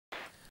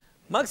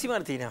Maxi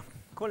Martina,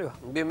 ¿cómo le va?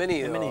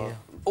 Bienvenido. Bienvenido.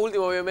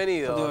 Último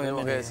bienvenido,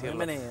 tenemos que decirlo.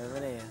 Bienvenido.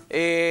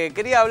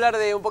 Quería hablar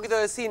de un poquito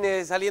de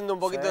cine, saliendo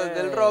un poquito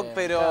del rock,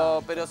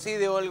 claro. pero sí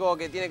de algo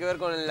que tiene que ver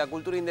con la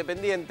cultura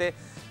independiente.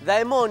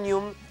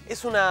 Daemonium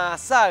es una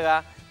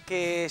saga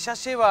que ya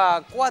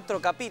lleva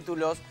 4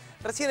 capítulos.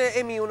 Recién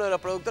Emi, uno de los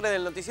productores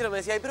del noticiero, me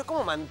decía, pero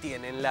 ¿cómo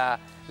mantienen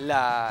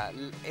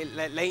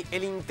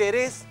el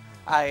interés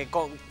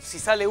si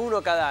sale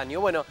uno cada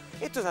año? Bueno,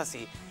 esto es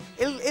así.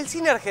 El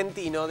cine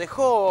argentino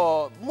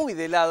dejó muy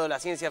de lado la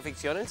ciencia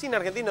ficción. El cine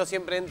argentino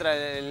siempre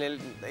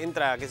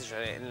entra qué sé yo,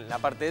 en la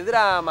parte de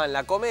drama, en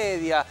la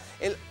comedia,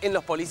 en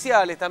los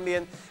policiales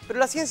también. Pero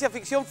la ciencia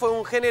ficción fue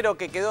un género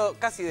que quedó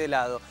casi de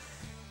lado.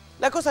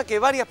 La cosa es que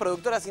varias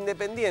productoras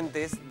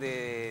independientes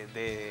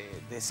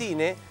de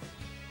cine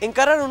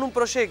encararon un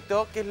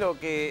proyecto que es lo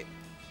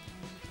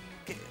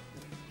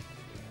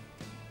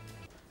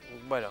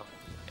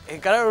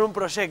encararon un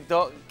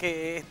proyecto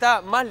que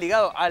está más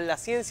ligado a la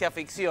ciencia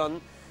ficción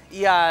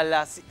y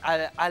al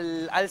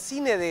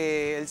cine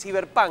del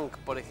cyberpunk,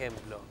 por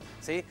ejemplo,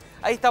 ¿sí?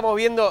 Ahí estamos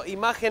viendo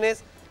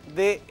imágenes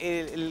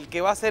de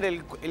que va a ser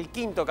el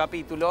 5.º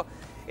capítulo.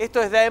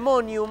 Esto es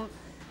Daemonium.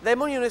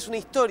 Daemonium es una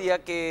historia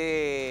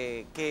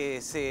que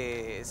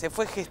se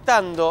fue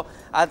gestando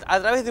a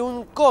través de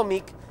un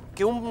cómic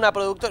que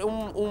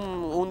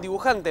un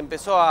dibujante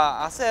empezó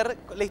a hacer,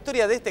 la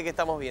historia de este que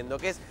estamos viendo,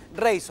 que es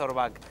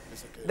Razorback.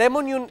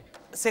 Daemonium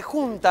se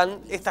juntan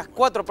estas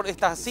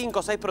 5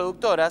 o 6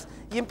 productoras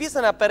y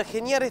empiezan a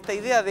pergeñar esta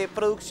idea de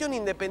producción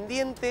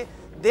independiente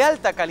de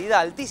alta calidad,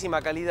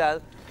 altísima calidad,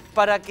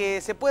 para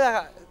que se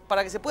pueda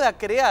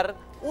crear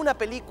una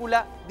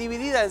película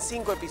dividida en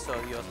 5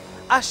 episodios.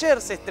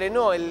 Ayer se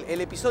estrenó el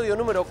episodio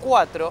número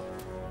 4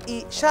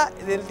 y ya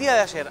del día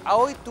de ayer a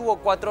hoy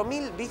tuvo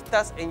 4.000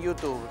 vistas en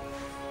YouTube.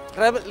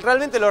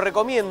 Realmente lo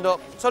recomiendo,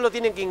 solo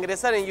tienen que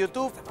ingresar en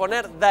YouTube,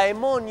 poner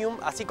Daemonium,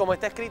 así como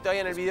está escrito ahí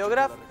en el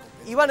videograph,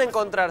 y van a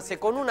encontrarse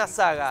con una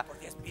saga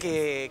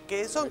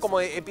que son como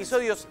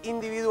episodios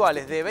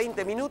individuales de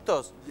 20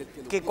 minutos,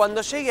 que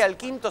cuando llegue al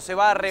 5.º se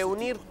va a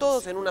reunir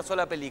todos en una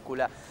sola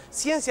película.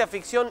 Ciencia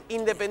ficción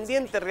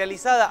independiente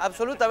realizada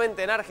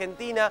absolutamente en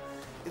Argentina,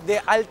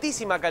 de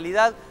altísima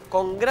calidad,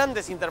 con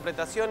grandes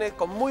interpretaciones,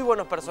 con muy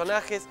buenos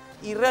personajes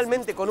y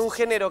realmente con un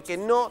género que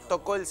no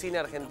tocó el cine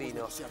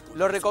argentino.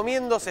 Lo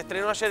recomiendo, se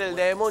estrenó ayer el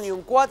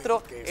Daemonium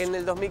 4, en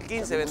el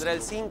 2015 vendrá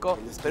el 5,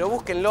 pero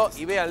búsquenlo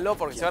y véanlo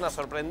porque se van a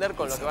sorprender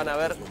con lo que van a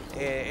ver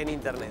en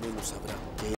internet.